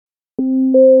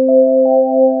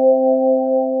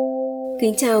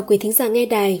Kính chào quý thính giả nghe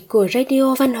đài của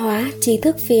Radio Văn hóa Tri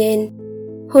Thức VN.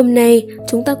 Hôm nay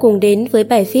chúng ta cùng đến với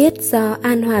bài viết do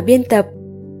An Hòa biên tập.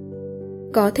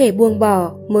 Có thể buông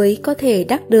bỏ mới có thể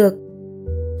đắc được.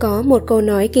 Có một câu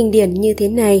nói kinh điển như thế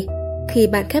này: khi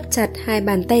bạn khép chặt hai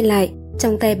bàn tay lại,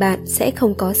 trong tay bạn sẽ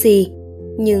không có gì.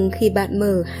 Nhưng khi bạn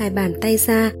mở hai bàn tay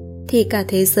ra, thì cả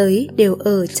thế giới đều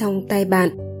ở trong tay bạn.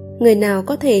 Người nào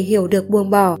có thể hiểu được buông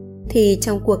bỏ, thì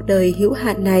trong cuộc đời hữu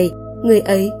hạn này, người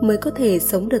ấy mới có thể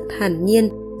sống được thản nhiên,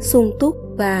 sung túc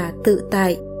và tự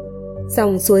tại.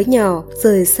 Dòng suối nhỏ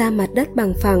rời xa mặt đất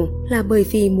bằng phẳng là bởi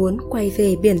vì muốn quay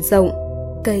về biển rộng.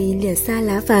 Cây lìa xa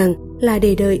lá vàng là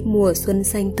để đợi mùa xuân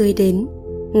xanh tươi đến.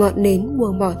 Ngọn nến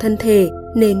buông bỏ thân thể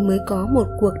nên mới có một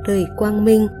cuộc đời quang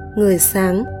minh, ngời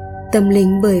sáng. Tâm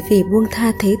linh bởi vì buông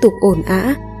tha thế tục ổn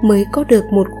ã mới có được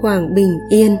một khoảng bình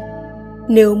yên.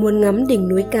 Nếu muốn ngắm đỉnh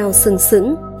núi cao sừng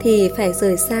sững thì phải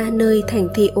rời xa nơi thành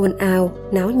thị ồn ào,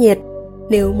 náo nhiệt.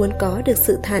 Nếu muốn có được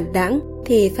sự thản đãng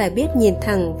thì phải biết nhìn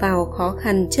thẳng vào khó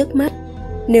khăn trước mắt.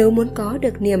 Nếu muốn có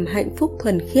được niềm hạnh phúc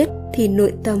thuần khiết thì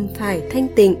nội tâm phải thanh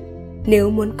tịnh. Nếu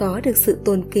muốn có được sự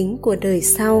tôn kính của đời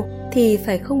sau thì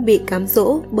phải không bị cám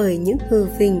dỗ bởi những hư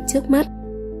vinh trước mắt.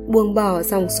 Buông bỏ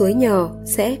dòng suối nhỏ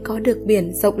sẽ có được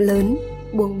biển rộng lớn.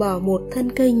 Buông bỏ một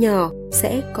thân cây nhỏ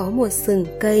sẽ có một rừng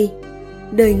cây.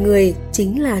 Đời người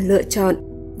chính là lựa chọn,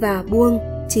 và buông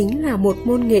chính là một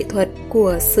môn nghệ thuật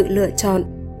của sự lựa chọn.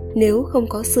 Nếu không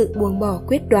có sự buông bỏ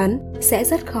quyết đoán, sẽ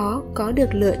rất khó có được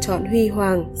lựa chọn huy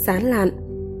hoàng, sáng lạn.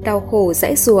 Đau khổ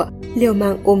giãy giụa, liều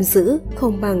mạng ôm giữ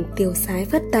không bằng tiêu sái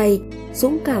vất tay,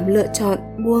 dũng cảm lựa chọn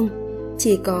buông.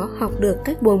 Chỉ có học được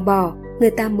cách buông bỏ,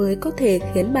 người ta mới có thể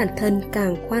khiến bản thân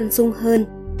càng khoan dung hơn,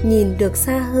 nhìn được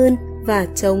xa hơn và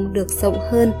trông được rộng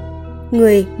hơn.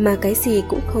 Người mà cái gì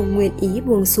cũng không nguyện ý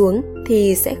buông xuống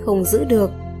thì sẽ không giữ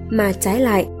được, mà trái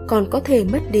lại còn có thể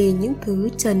mất đi những thứ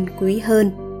trân quý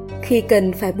hơn. Khi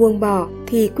cần phải buông bỏ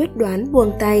thì quyết đoán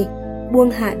buông tay,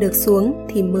 buông hạ được xuống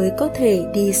thì mới có thể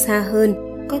đi xa hơn,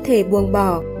 có thể buông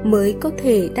bỏ mới có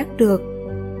thể đắc được.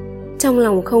 Trong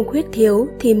lòng không khuyết thiếu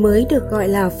thì mới được gọi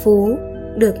là phú,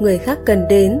 được người khác cần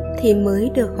đến thì mới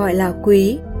được gọi là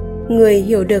quý. Người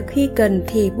hiểu được khi cần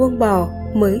thì buông bỏ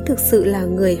mới thực sự là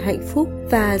người hạnh phúc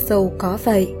và giàu có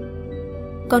vậy.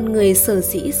 Con người sở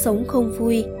dĩ sống không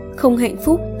vui, không hạnh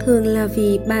phúc thường là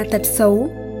vì ba tật xấu: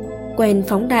 quen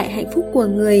phóng đại hạnh phúc của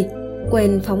người,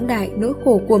 quen phóng đại nỗi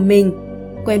khổ của mình,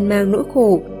 quen mang nỗi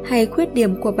khổ hay khuyết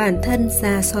điểm của bản thân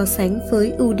ra so sánh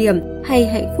với ưu điểm hay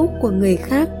hạnh phúc của người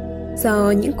khác.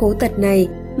 Do những cố tật này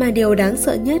mà điều đáng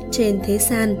sợ nhất trên thế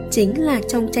gian chính là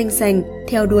trong tranh giành,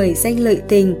 theo đuổi danh lợi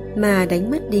tình mà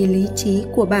đánh mất đi lý trí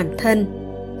của bản thân.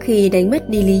 Khi đánh mất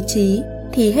đi lý trí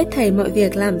thì hết thảy mọi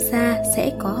việc làm ra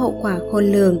sẽ có hậu quả khôn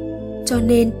lường. Cho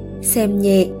nên xem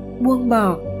nhẹ, buông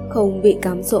bỏ, không bị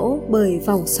cám dỗ bởi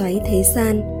vòng xoáy thế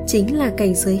gian chính là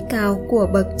cảnh giới cao của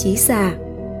bậc trí giả.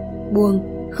 Buông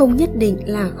không nhất định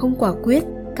là không quả quyết,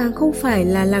 càng không phải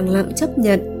là lẳng lặng chấp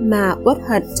nhận mà uất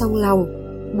hận trong lòng.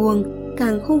 Buông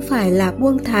càng không phải là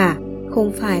buông thả,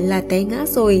 không phải là té ngã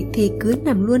rồi thì cứ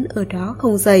nằm luôn ở đó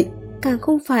không dậy, càng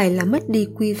không phải là mất đi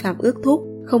quy phạm ước thúc,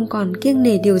 không còn kiêng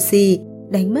nể điều gì,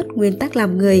 đánh mất nguyên tắc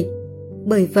làm người.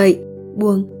 Bởi vậy,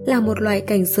 buông là một loại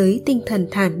cảnh giới tinh thần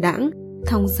thản đãng,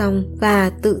 thong dong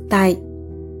và tự tại.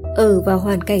 Ở vào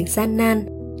hoàn cảnh gian nan,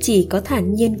 chỉ có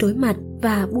thản nhiên đối mặt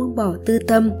và buông bỏ tư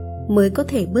tâm mới có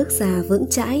thể bước ra vững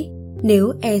chãi.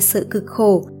 Nếu e sợ cực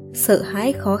khổ, sợ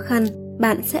hãi khó khăn,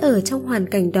 bạn sẽ ở trong hoàn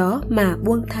cảnh đó mà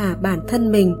buông thả bản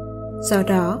thân mình. Do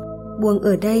đó, buông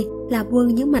ở đây là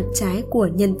buông những mặt trái của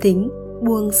nhân tính,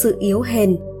 buông sự yếu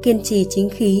hèn, kiên trì chính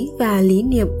khí và lý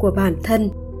niệm của bản thân,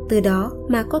 từ đó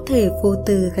mà có thể vô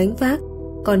tư gánh vác.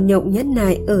 Còn nhộng nhẫn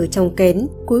nại ở trong kén,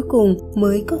 cuối cùng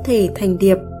mới có thể thành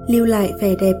điệp, lưu lại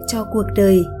vẻ đẹp cho cuộc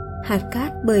đời. Hạt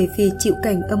cát bởi vì chịu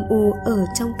cảnh âm u ở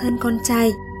trong thân con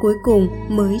trai, cuối cùng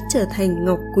mới trở thành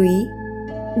ngọc quý.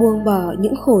 Buông bỏ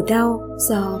những khổ đau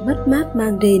do mất mát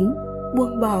mang đến,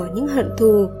 buông bỏ những hận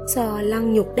thù do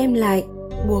lăng nhục đem lại,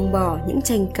 buông bỏ những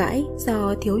tranh cãi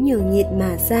do thiếu nhường nhịn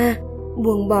mà ra,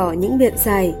 buông bỏ những biện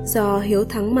giải do hiếu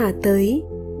thắng mà tới,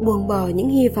 buông bỏ những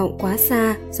hy vọng quá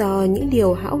xa do những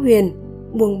điều hão huyền,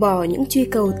 buông bỏ những truy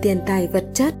cầu tiền tài vật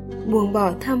chất, buông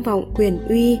bỏ tham vọng quyền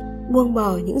uy, buông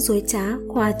bỏ những dối trá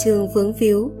khoa trương vướng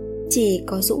víu. Chỉ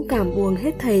có dũng cảm buông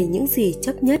hết thảy những gì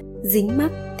chấp nhất, dính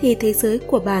mắc thì thế giới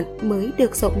của bạn mới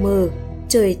được rộng mở,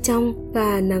 trời trong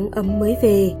và nắng ấm mới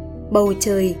về, bầu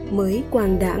trời mới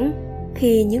quang đãng.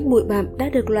 Khi những bụi bặm đã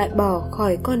được loại bỏ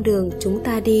khỏi con đường chúng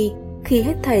ta đi, khi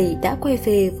hết thảy đã quay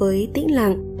về với tĩnh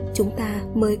lặng, chúng ta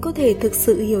mới có thể thực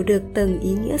sự hiểu được tầng ý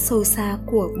nghĩa sâu xa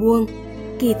của buông.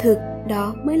 Kỳ thực,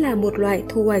 đó mới là một loại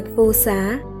thu hoạch vô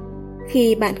giá.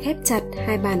 Khi bạn khép chặt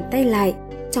hai bàn tay lại,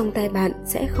 trong tay bạn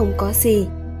sẽ không có gì,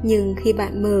 nhưng khi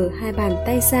bạn mở hai bàn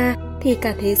tay ra thì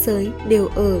cả thế giới đều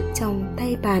ở trong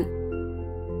tay bạn.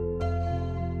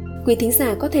 Quý thính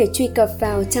giả có thể truy cập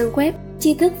vào trang web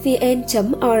tri thức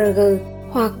vn.org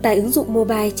hoặc tải ứng dụng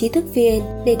mobile Trí thức VN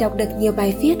để đọc được nhiều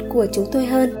bài viết của chúng tôi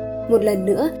hơn. Một lần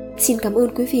nữa, xin cảm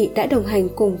ơn quý vị đã đồng hành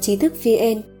cùng Trí thức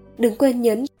VN. Đừng quên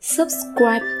nhấn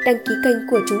subscribe, đăng ký kênh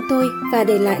của chúng tôi và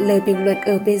để lại lời bình luận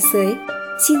ở bên dưới.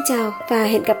 Xin chào và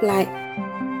hẹn gặp lại!